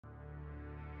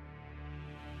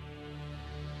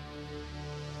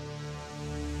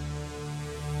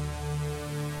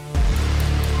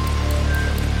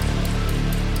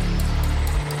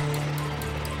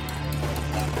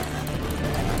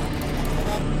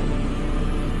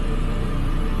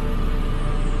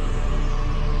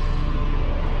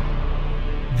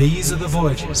These are the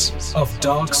voyages of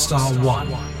Dark Star 1.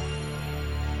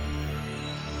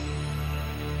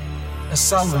 A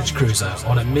salvage cruiser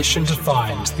on a mission to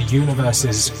find the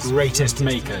universe's greatest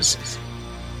makers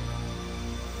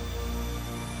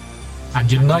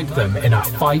and unite them in a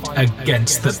fight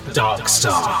against the Dark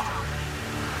Star.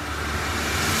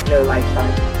 No life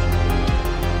sign.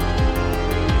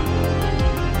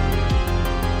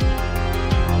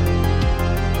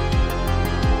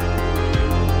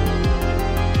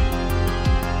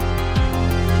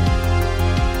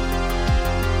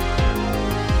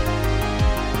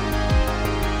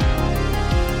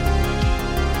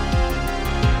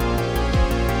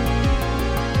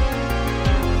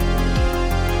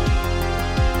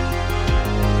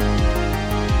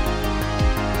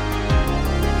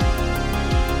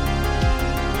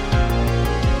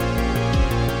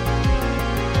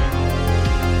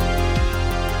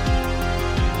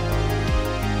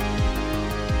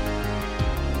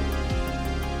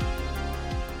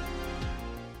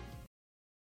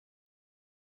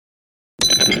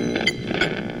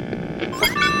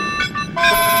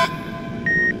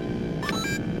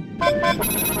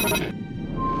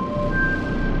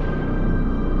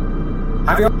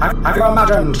 Have you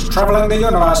imagined traveling the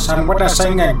universe and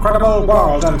witnessing incredible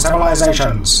worlds and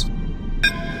civilizations?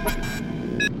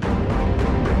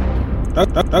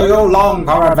 Do you long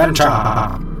for adventure?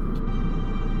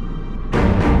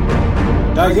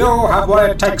 Do you have what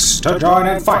it takes to join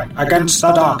and fight against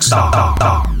the Dark Star?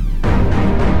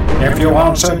 If you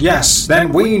answered yes,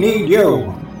 then we need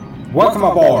you. Welcome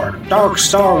aboard Dark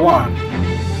Star 1.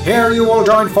 Here you will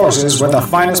join forces with the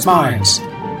finest minds,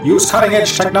 use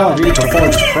cutting-edge technology to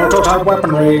forge prototype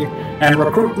weaponry, and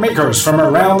recruit makers from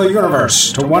around the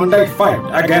universe to one day fight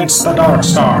against the Dark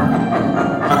Star.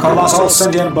 A colossal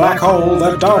sentient black hole,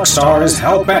 the Dark Star is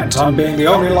hell-bent on being the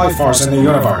only life force in the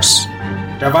universe,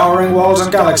 devouring worlds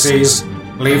and galaxies,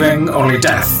 leaving only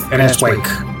death in its wake.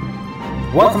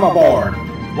 Welcome aboard.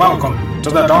 Welcome to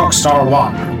the Dark Star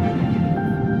 1.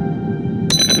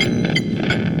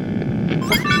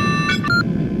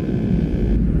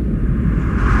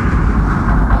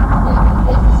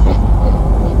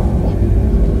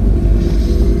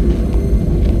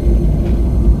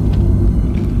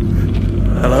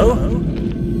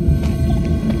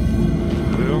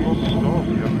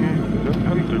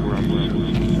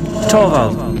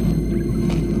 Torvald.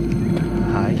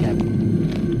 Hi, Captain.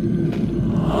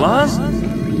 Lars?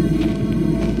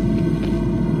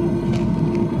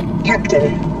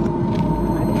 Captain.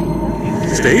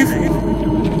 Steve?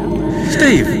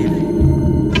 Steve?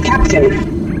 Captain.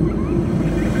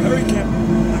 Hurry,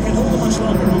 Captain. I can hold it much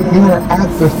longer. You are at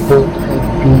the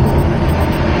full-time beam.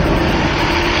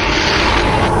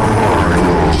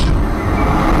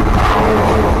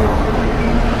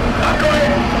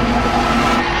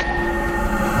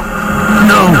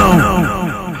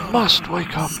 Must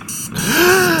wake up.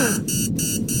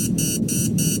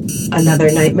 Another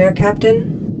nightmare,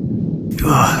 Captain?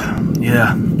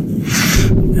 Yeah.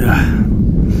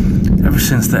 Ever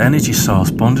since the energy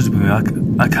source bonded with me,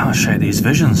 I can't shake these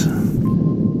visions.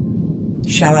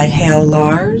 Shall I hail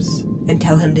Lars and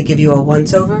tell him to give you a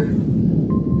once-over?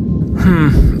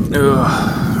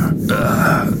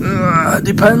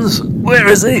 Depends. Where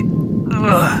is he?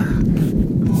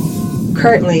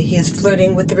 Currently, he is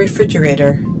flirting with the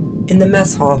refrigerator in the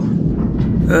mess hall.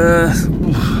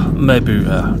 Maybe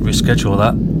reschedule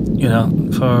that,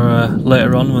 for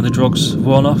later on when the drugs have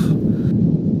worn off.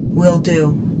 Will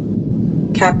do.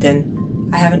 Captain,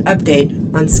 I have an update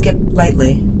on Skip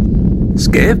Lightly.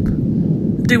 Skip?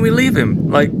 Didn't we leave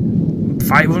him,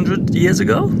 500 years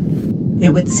ago?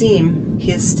 It would seem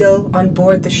he is still on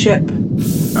board the ship.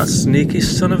 That sneaky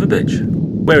son of a bitch.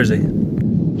 Where is he?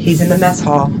 He's in the mess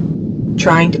hall,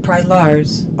 trying to pry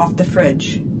Lars off the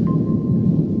fridge.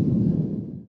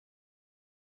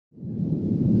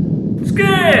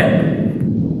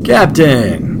 Skip!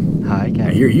 Captain! Hi, Captain.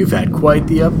 I hear you've had quite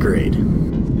the upgrade.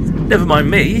 Never mind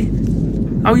me.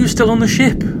 How are you still on the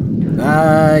ship?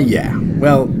 Yeah.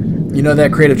 Well, you know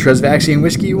that crate of Tresvaxian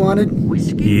whiskey you wanted?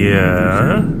 Whiskey?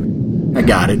 Yeah? I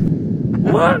got it.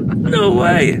 What? No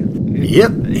way.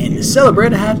 Yep, and to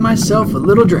celebrate I had myself a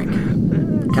little drink.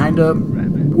 Kinda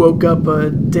woke up a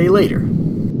day later.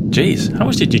 Jeez, how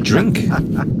much did you drink?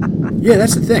 Yeah,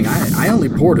 that's the thing. I only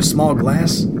poured a small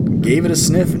glass, gave it a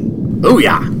sniff, and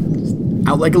booyah!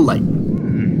 Out like a light.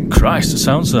 Christ, it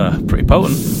sounds pretty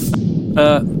potent.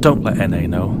 Don't let NA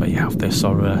know that you have this,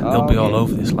 or they'll be all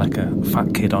over this like a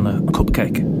fat kid on a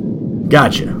cupcake.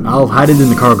 Gotcha. I'll hide it in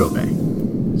the cargo bay.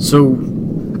 So,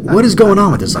 what is going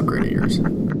on with this upgrade of yours?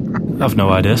 I've no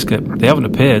idea, Skip. They haven't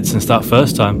appeared since that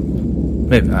first time.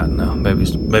 Maybe, I don't know, maybe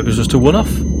it's just a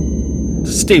one-off.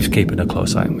 Steve's keeping a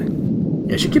close eye on me.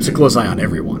 Yeah, she keeps a close eye on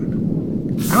everyone.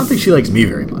 I don't think she likes me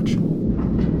very much.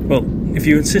 Well, if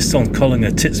you insist on calling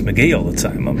her Tits McGee all the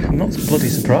time, I'm not bloody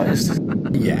surprised.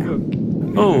 Yeah.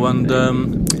 Oh,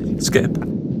 and, Skip.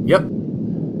 Yep.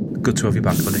 Good to have you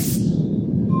back, buddy.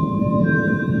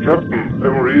 Captain,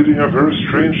 I'm reading a very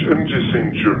strange energy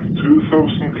signature.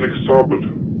 2,000 clicks doubled.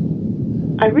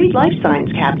 I read life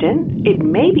signs, Captain. It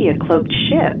may be a cloaked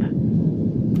ship.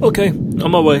 Okay,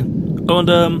 on my way. Oh,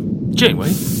 and,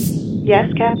 Janeway?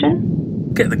 Yes,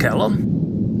 Captain? Get the kettle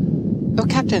on. Oh,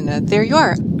 Captain, there you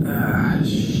are.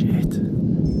 Shit.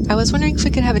 I was wondering if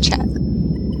we could have a chat.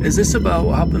 Is this about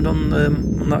what happened on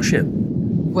that ship?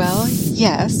 Well,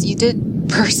 yes, you did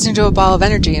burst into a ball of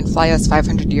energy and fly us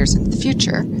 500 years into the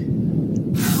future.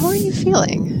 How are you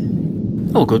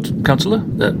feeling? All good, Councillor.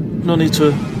 No need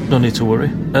to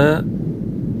worry.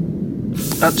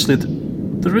 Actually,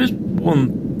 there is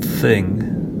one thing.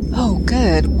 Oh,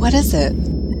 good. What is it?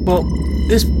 Well,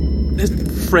 this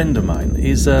friend of mine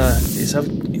is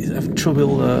having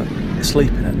trouble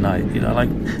sleeping at night. You know, like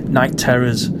night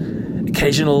terrors,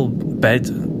 occasional bed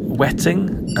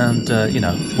wetting, and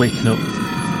waking up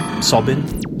sobbing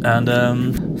and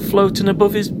floating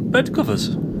above his bed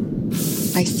covers.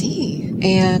 I see.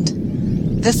 And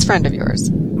this friend of yours?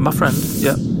 My friend,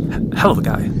 yeah, hell of a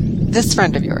guy. This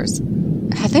friend of yours,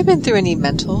 have they been through any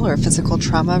mental or physical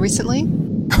trauma recently?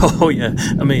 Oh yeah,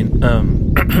 I mean,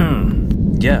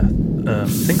 yeah,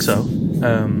 think so.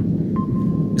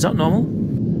 Is that normal?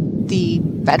 The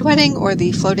bedwetting or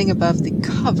the floating above the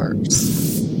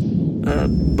covers?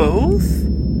 Both?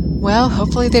 Well,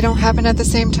 hopefully they don't happen at the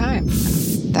same time.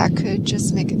 That could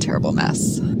just make a terrible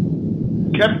mess.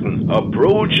 Captain,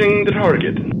 approaching the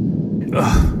target.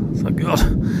 Oh, thank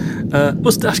God.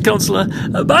 Mustache Counselor,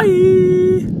 bye!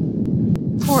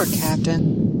 Poor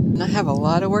Captain. I have a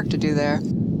lot of work to do there.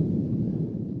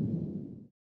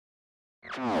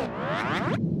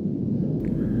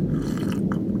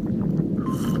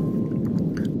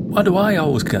 Why do I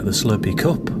always get the Slurpee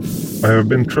cup? I have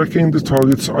been tracking the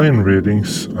target's iron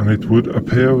readings, and it would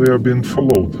appear we have been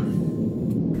followed.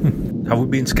 Have we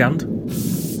been scanned?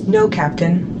 No,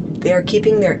 Captain. They are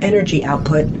keeping their energy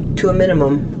output to a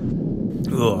minimum.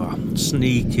 Oh,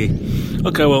 sneaky.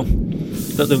 Okay, well,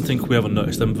 let them think we haven't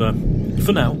noticed them for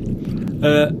now.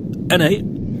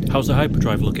 N8, how's the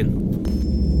hyperdrive looking?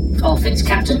 All fits,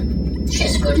 Captain.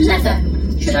 She's as good as ever.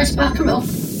 Should I spark her up?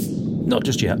 Not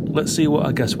just yet. Let's see what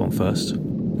our guests want first.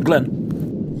 Glenn?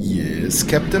 Yes,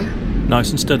 Captain? Nice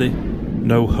and steady.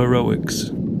 No heroics.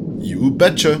 You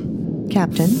betcha.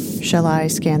 Captain, shall I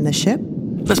scan the ship?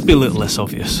 Let's be a little less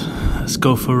obvious. Let's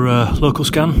go for local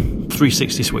scan,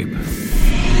 360 sweep. Ship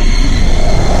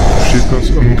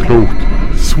has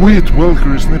uncloaked. Sweet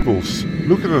Valkyrie's nipples.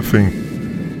 Look at that thing.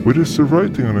 What is the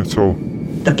writing on it all?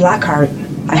 The Blackheart.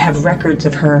 I have records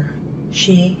of her.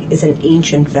 She is an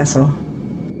ancient vessel.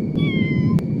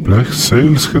 Black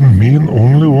sails can mean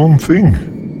only one thing.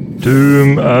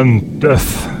 Doom and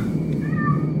death.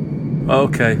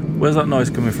 Okay, where's that noise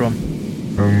coming from?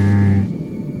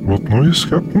 What noise,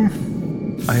 Captain?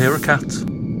 I hear a cat.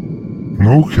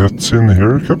 No cats in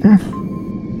here, Captain.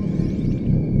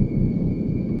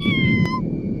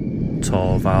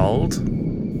 Torvald?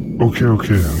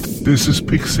 Okay. This is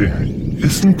Pixie.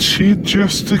 Isn't she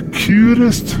just the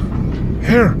cutest?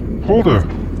 Here, hold her.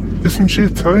 Isn't she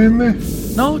tiny?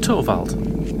 No, Torvald.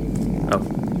 Oh,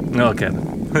 okay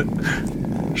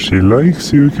then. She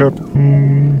likes you,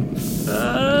 Captain.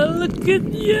 Look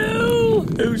at you!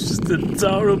 It was just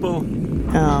adorable.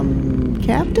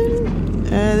 Captain?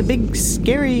 The big,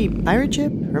 scary pirate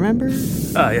ship, remember?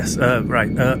 Ah, yes,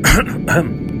 right.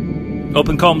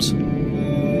 Open comms.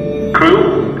 Crew,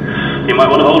 you might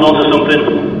want to hold on to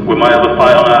something. We might have a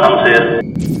fight on our hands here.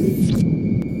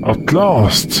 At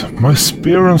last, my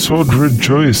spear and sword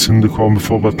rejoice in the calm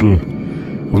before battle.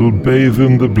 Will bathe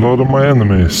in the blood of my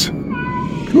enemies.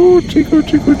 Gooty.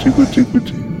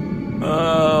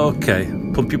 Okay,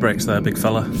 pump your brakes there, big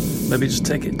fella. Maybe just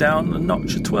take it down a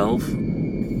notch of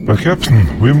 12. But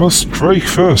Captain, we must strike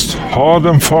first, hard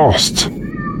and fast.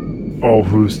 Oh,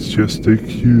 who's just the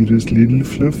cutest little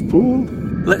fluff ball?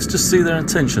 Let's just see their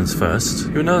intentions first.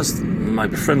 Who knows,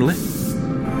 might be friendly.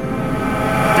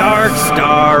 Dark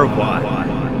Star 1.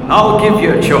 I'll give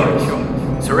you a choice.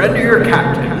 Surrender your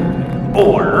captain,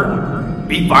 or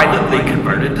be violently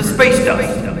converted to space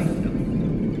dust.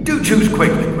 Do choose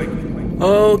quickly.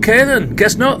 Okay then,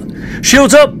 guess not.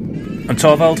 Shields up! And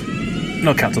Torvald,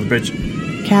 no cat on the bridge.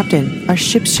 Captain, our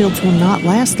ship's shields will not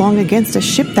last long against a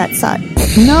ship that size.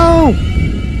 No!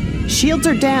 Shields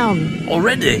are down.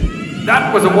 Already?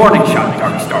 That was a warning shot,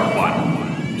 Dark Star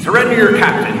 1. Surrender your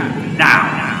captain,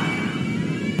 now!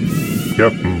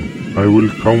 Captain, I will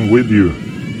come with you.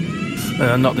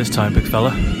 Not this time, big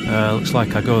fella. Looks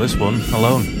like I go this one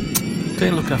alone. Go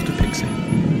and look after Pixie.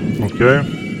 Okay,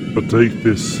 but take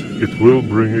this. It will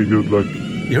bring you good luck.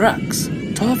 Your axe?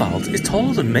 Torvald is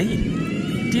taller than me.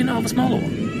 Do you not have a smaller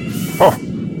one? Ha!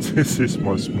 This is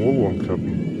my small one,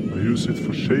 Captain. I use it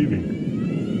for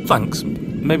shaving. Thanks.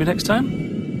 Maybe next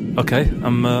time? Okay,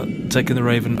 I'm taking the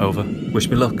Raven over. Wish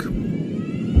me luck.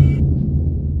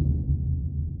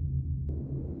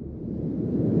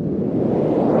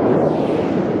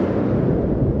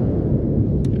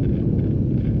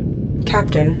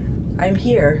 Captain, I'm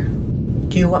here.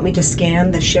 Do you want me to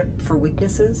scan the ship for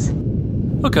weaknesses?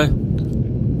 Okay.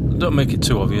 Don't make it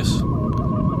too obvious.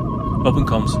 Open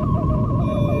comms.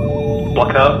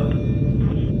 Blackheart.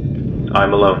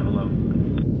 I'm alone.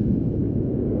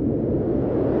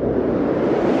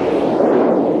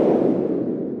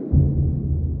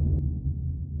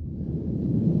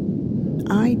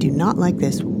 I do not like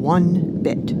this one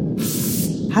bit.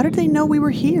 How did they know we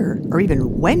were here, or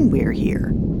even when we're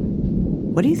here?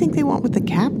 What do you think they want with the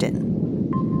captain?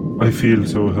 I feel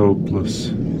so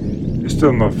helpless. Is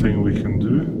there nothing we can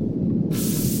do?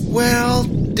 Well,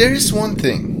 there is one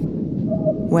thing.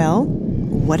 Well,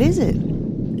 what is it?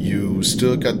 You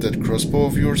still got that crossbow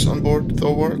of yours on board,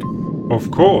 Thorwald?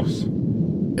 Of course.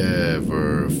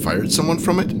 Ever fired someone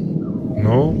from it?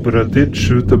 No, but I did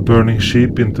shoot a burning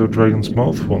sheep into a dragon's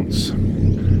mouth once.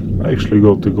 I actually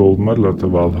got the gold medal at the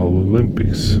Valhalla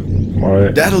Olympics.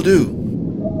 That'll do.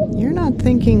 You're not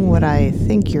thinking what I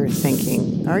think you're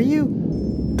thinking, are you?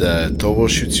 The Thorwald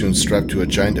shoots you and strapped to a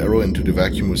giant arrow into the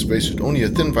vacuum of space with only a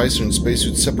thin visor and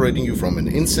spacesuit separating you from an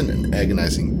instant and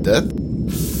agonizing death?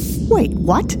 Wait,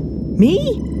 what?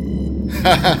 Me?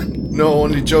 Haha, no,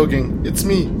 only joking. It's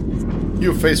me.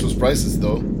 Your face was priceless,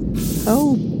 though.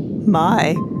 Oh,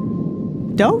 my.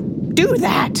 Don't do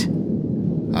that!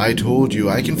 I told you,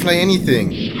 I can fly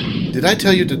anything. Did I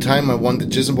tell you the time I won the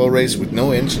Jismball race with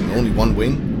no engine and only one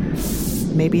wing?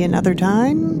 Maybe another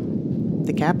time?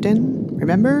 The captain,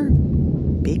 remember?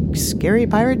 Big, scary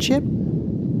pirate ship?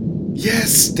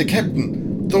 Yes, the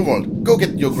captain. Thorwald, go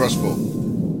get your crossbow.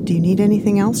 Do you need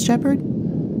anything else, Shepard?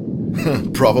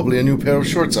 Probably a new pair of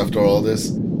shorts after all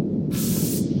this.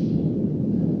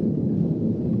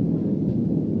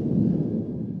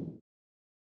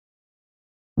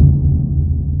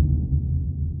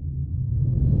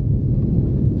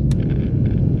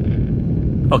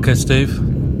 Okay, Steve.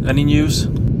 Any news?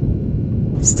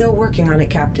 Still working on it,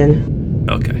 Captain.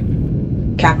 Okay.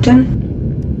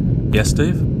 Captain? Yes,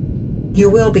 Steve? You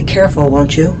will be careful,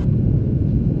 won't you?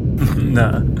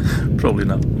 Nah, probably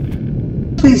not.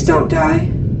 Please don't die.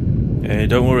 Hey,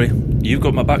 don't worry. You've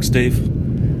got my back, Steve.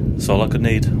 That's all I could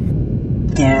need.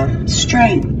 Damn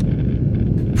straight.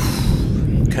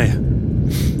 Okay.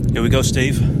 Here we go,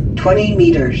 Steve. 20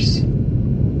 meters.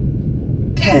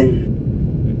 10.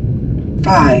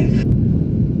 5.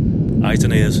 Eyes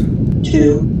and ears.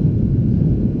 2.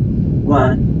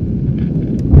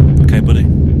 1. Okay, buddy.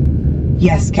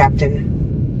 Yes, Captain.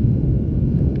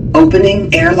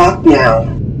 Opening airlock now.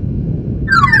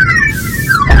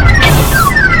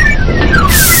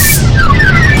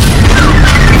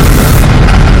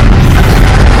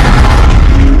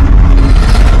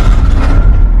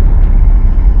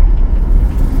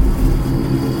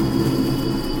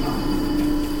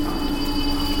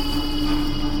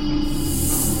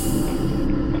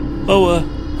 Oh,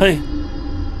 hey.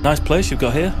 Nice place you've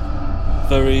got here.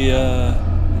 Very,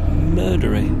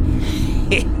 murdery.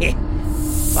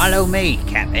 Follow me,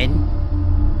 Captain.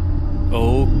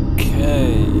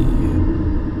 Okay.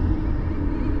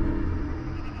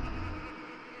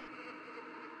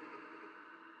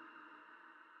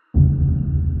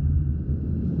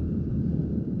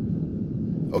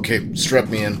 Okay, strap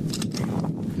me in.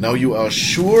 Now you are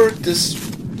sure this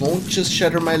won't just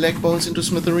shatter my leg bones into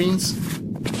smithereens?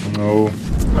 No,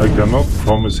 I cannot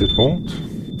promise it won't.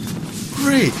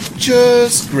 Great,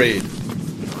 just great.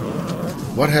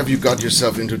 What have you got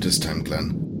yourself into this time,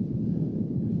 Glenn?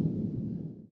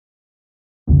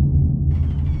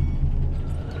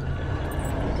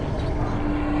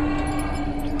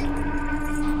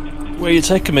 Where are you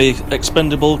taking me,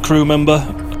 expendable crew member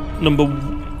number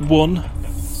 1?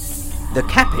 The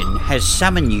captain has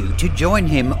summoned you to join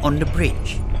him on the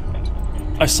bridge.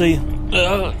 I see.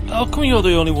 How come you're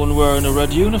the only one wearing a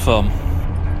red uniform?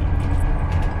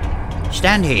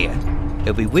 Stand here.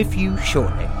 He'll be with you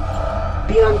shortly.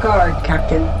 Be on guard,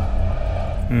 Captain.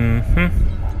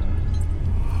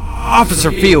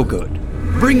 Officer Feelgood,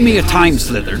 bring me a time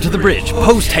slither to the bridge,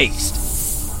 post-haste.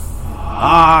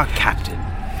 Ah, Captain,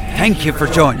 thank you for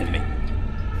joining me.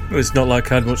 It's not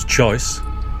like I had much choice.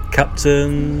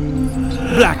 Captain...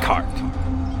 Blackheart.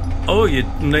 Oh, you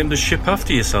named the ship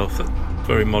after yourself. That's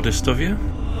very modest of you.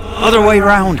 Other way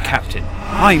round, Captain.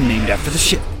 I'm named after the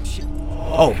ship.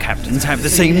 All captains have the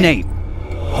same name.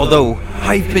 Although,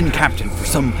 I've been captain for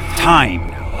some time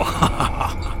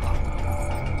now.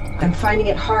 I'm finding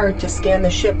it hard to scan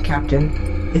the ship,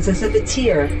 Captain. It's as if it's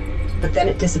here, but then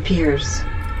it disappears.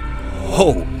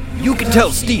 Oh, you can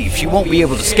tell Steve she won't be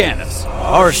able to scan us.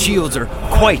 Our shields are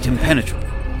quite impenetrable.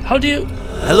 How do you...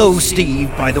 Hello, Steve,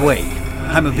 by the way.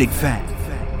 I'm a big fan.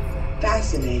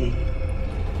 Fascinating.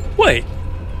 Wait.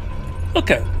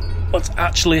 Okay, what's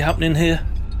actually happening here?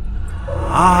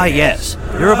 Ah, yes.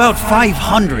 You're about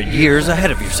 500 years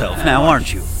ahead of yourself now,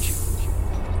 aren't you?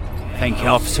 Thank you,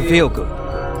 Officer Feelgood.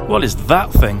 What is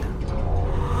that thing?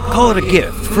 Call it a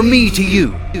gift from me to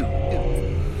you.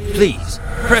 Please,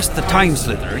 press the time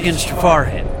slither against your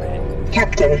forehead.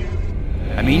 Captain.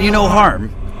 I mean you no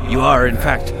harm. You are, in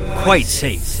fact, quite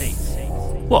safe.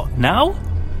 What, now?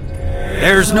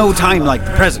 There's no time like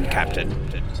the present, Captain.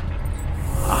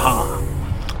 Aha.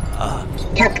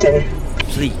 Captain.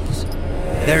 Please.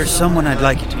 There's someone I'd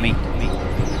like you to meet.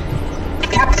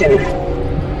 Captain.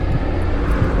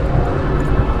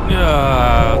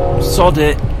 Sod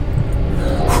it.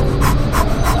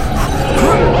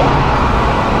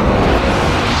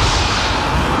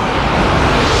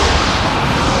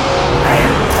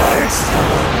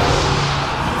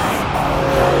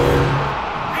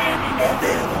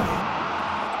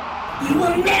 You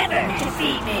will never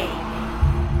defeat me!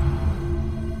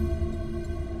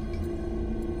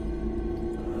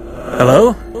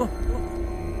 Hello?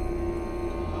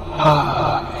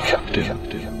 Ah, Captain.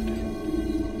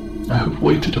 I have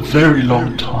waited a very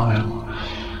long time.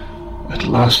 At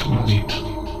last we meet.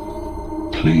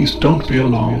 Please don't be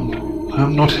alarmed. I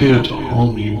am not here to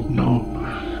harm you, no.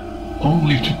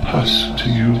 Only to pass to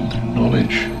you the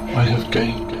knowledge I have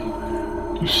gained.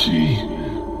 You see,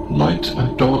 light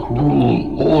and dark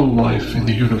rule all life in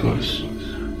the universe.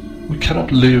 We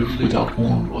cannot live without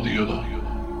one or the other,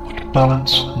 but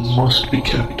balance must be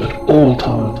kept at all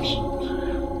times.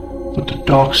 But the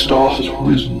dark star has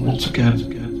risen once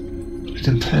again. It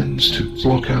intends to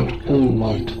block out all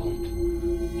light.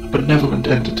 A benevolent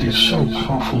entity so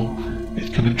powerful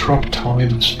it can entrap time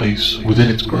and space within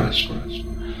its grasp.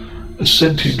 A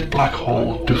sentient black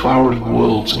hole devouring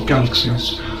worlds and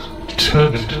galaxies,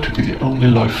 determined to be the only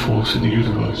life force in the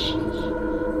universe.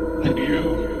 And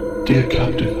you, dear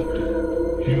Captain,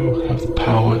 you have the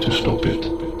power to stop it.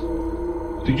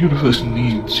 The universe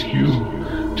needs you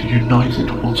to unite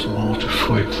it once more to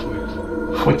fight.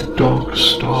 Fight the dark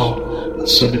star and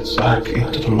send it back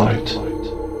into the light.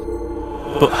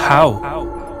 But how?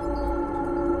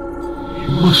 You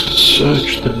must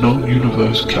search the known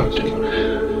universe,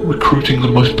 Captain, recruiting the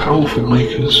most powerful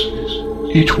makers,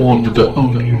 each one with their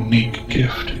own unique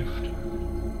gift.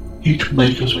 Each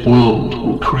maker's world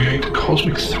will create a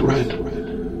cosmic thread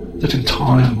that in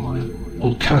time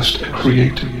will cast a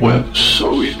creative web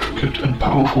so intricate and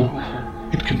powerful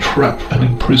it can trap and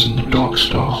imprison the dark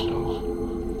star.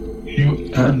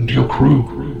 You and your crew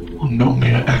are no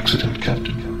mere accident,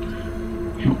 Captain.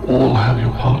 You all have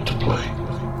your part to play.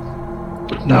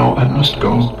 But now I must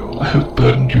go. I have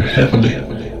burdened you heavily,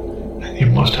 and you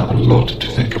must have a lot to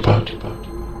think about.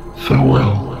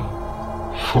 Farewell,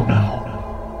 for now.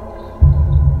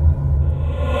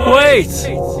 Wait!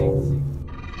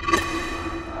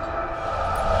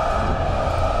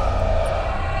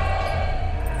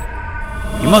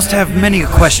 You must have many a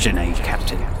question,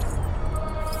 Captain?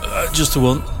 Just the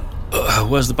one.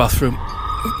 Where's the bathroom?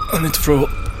 I need to throw up.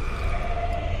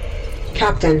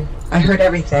 Captain, I heard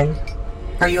everything.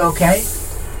 Are you okay?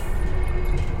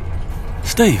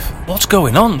 Steve, what's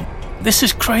going on? This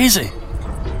is crazy.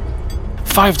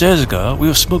 5 days ago, we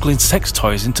were smuggling sex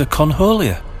toys into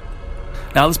Conholia.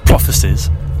 Now there's prophecies,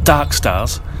 dark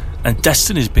stars, and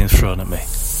destiny's being thrown at me.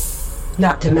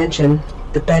 Not to mention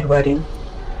the bedwetting.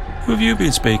 Who have you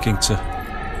been speaking to?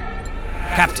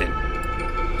 Captain,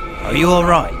 are you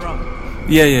alright?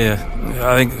 Yeah.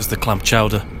 I think it was the clam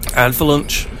chowder. I had for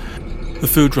lunch. The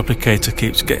food replicator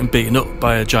keeps getting beaten up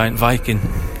by a giant Viking.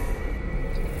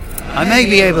 I may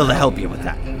be able to help you with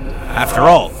that. After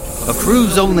all, a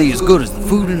crew's only as good as the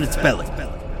food in its belly.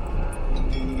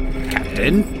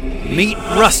 Captain, meet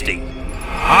Rusty.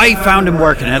 I found him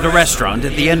working at a restaurant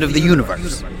at the end of the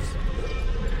universe.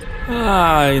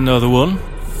 I know the one.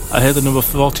 I hear the number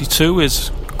 42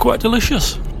 is quite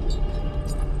delicious.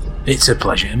 It's a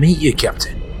pleasure to meet you,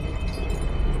 Captain.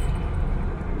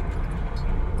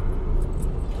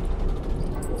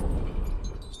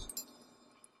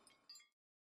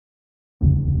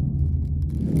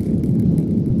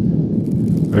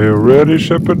 Are you ready,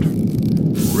 Shepard?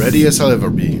 Ready as I'll ever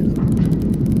be.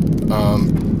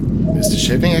 Is the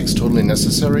shaving axe totally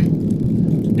necessary?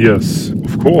 Yes,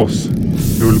 of course.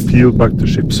 You will peel back the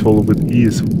ship's hull with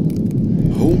ease.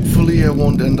 Hopefully I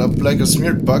won't end up like a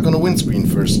smeared bug on a windscreen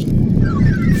first.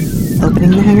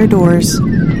 Opening the hangar doors.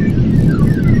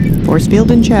 Force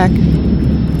field in check.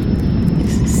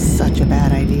 This is such a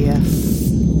bad idea.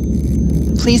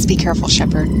 Please be careful,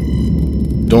 Shepard.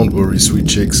 Don't worry, sweet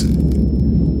chicks.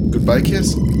 Goodbye,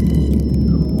 kiss?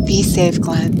 Be safe,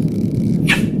 Glenn.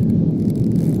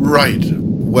 Right.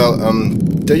 Well,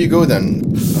 there you go then.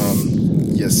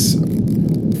 Yes.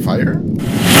 Fire?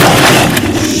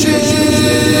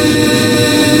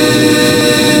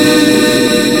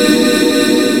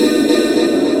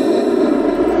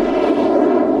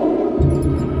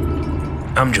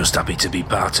 I'm just happy to be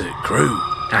part of the crew.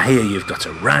 I hear you've got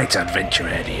a right adventure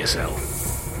ahead of yourself.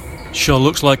 Sure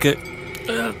looks like it.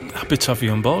 Happy to have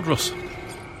you on board, Russ.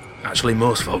 Actually,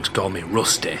 most folks call me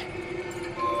Rusty.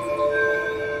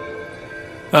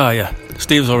 Ah, yeah.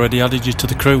 Steve's already added you to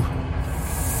the crew.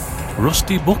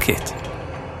 Rusty Bucket.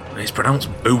 It's pronounced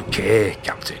bouquet,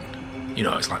 Captain. You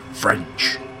know, it's like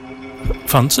French.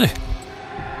 Fancy.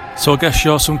 So I guess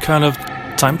you're some kind of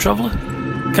time traveller,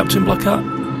 Captain Blackheart?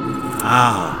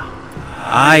 Ah,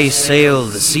 I sail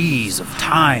the seas of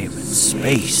time and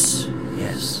space.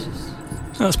 Yes.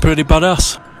 That's pretty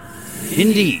badass.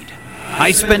 Indeed.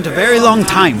 I spent a very long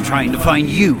time trying to find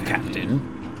you, Captain.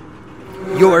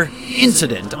 Your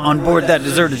incident on board that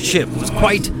deserted ship was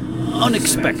quite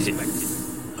unexpected.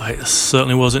 It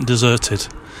certainly wasn't deserted.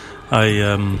 I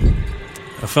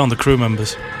found the crew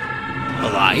members.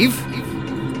 Alive?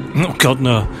 Oh, God,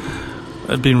 no.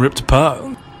 They'd been ripped apart.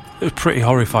 It was pretty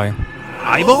horrifying.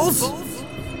 Eyeballs?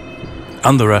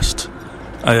 And the rest.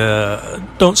 I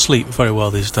don't sleep very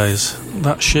well these days.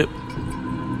 That ship,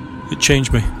 it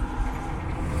changed me.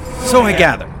 So I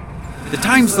gather. The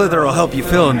Time Slither will help you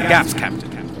fill in the gaps, Captain.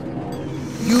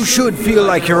 You should feel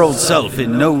like your old self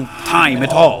in no time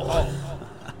at all.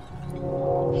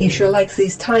 He sure likes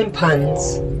these time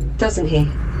puns, doesn't he?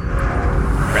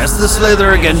 Press the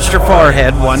slither against your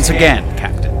forehead once again,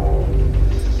 Captain.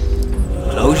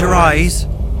 Close your eyes,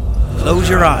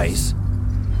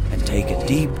 and take a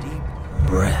deep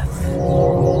breath.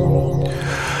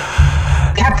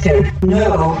 Captain,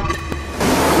 no.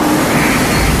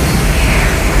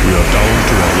 We are down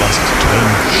to our last 10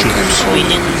 ships. We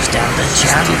didn't stand a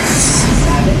chance.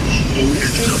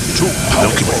 Two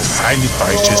ultimate fine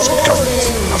devices government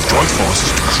have joined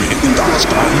forces to create the Dark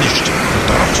Star Initiative. The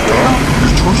Dark Star?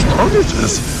 It was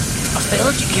targeted. I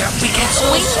failed you, Captain. We can't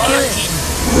swing, Captain.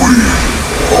 We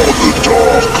are the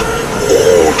Dark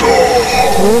Order.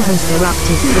 War has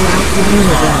erupted throughout the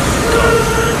universe.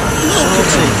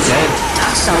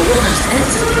 Dark Star 1 has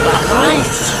entered the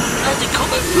Blackheart. And they're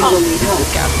coming from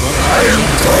Captain.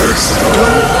 Dark Star.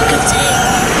 Don't look at it.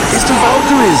 It's the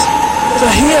Valkyries.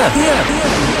 They're here.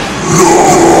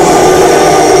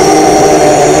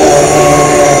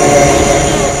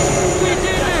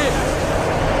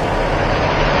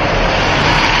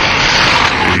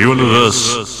 The universe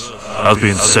has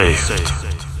been saved.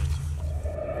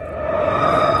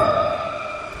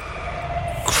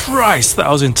 Christ, that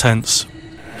was intense.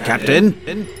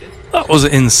 Captain? That was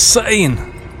insane.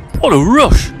 What a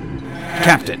rush.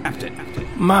 Captain.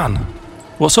 Man.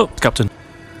 What's up, Captain?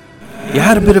 You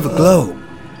had a bit of a glow.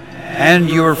 And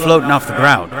you were floating off the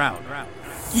ground.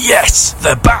 Yes,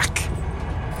 they're back.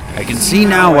 I can see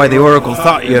now why the Oracle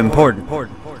thought you important.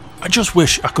 I just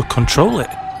wish I could control it.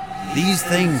 These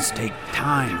things take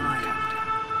time.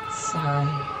 Sorry.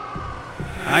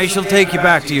 I shall take you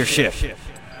back to your ship.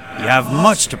 You have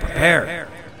much to prepare.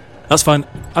 That's fine.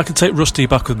 I can take Rusty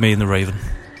back with me in the Raven.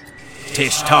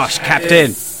 Tish tosh,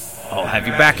 Captain. I'll have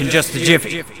you back in just a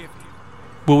jiffy.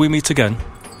 Will we meet again,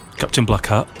 Captain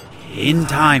Blackheart? In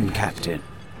time, Captain.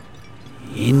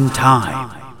 In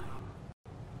time.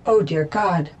 Oh, dear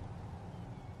God.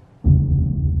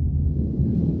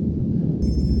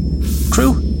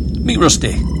 Crew, meet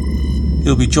Rusty.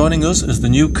 He'll be joining us as the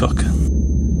new cook.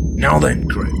 Now then,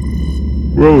 crew.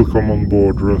 Welcome on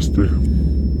board, Rusty.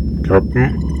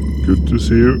 Captain, good to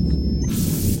see you.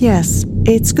 Yes,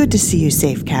 it's good to see you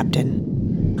safe,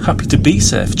 Captain. Happy to be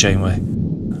safe, Janeway.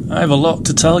 I have a lot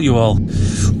to tell you all.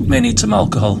 We may need some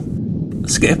alcohol.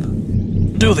 Skip,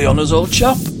 do the honours, old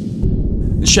chap.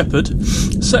 Shepard,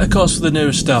 set a course for the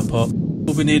nearest starport.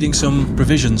 We'll be needing some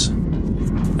provisions.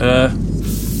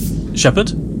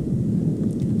 Shepard?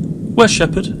 Where's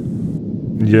Shepard?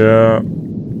 Yeah,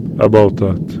 about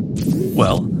that.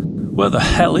 Well, where the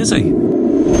hell is he?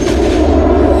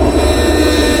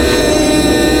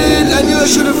 And you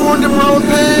should have worn the brown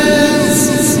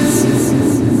pants.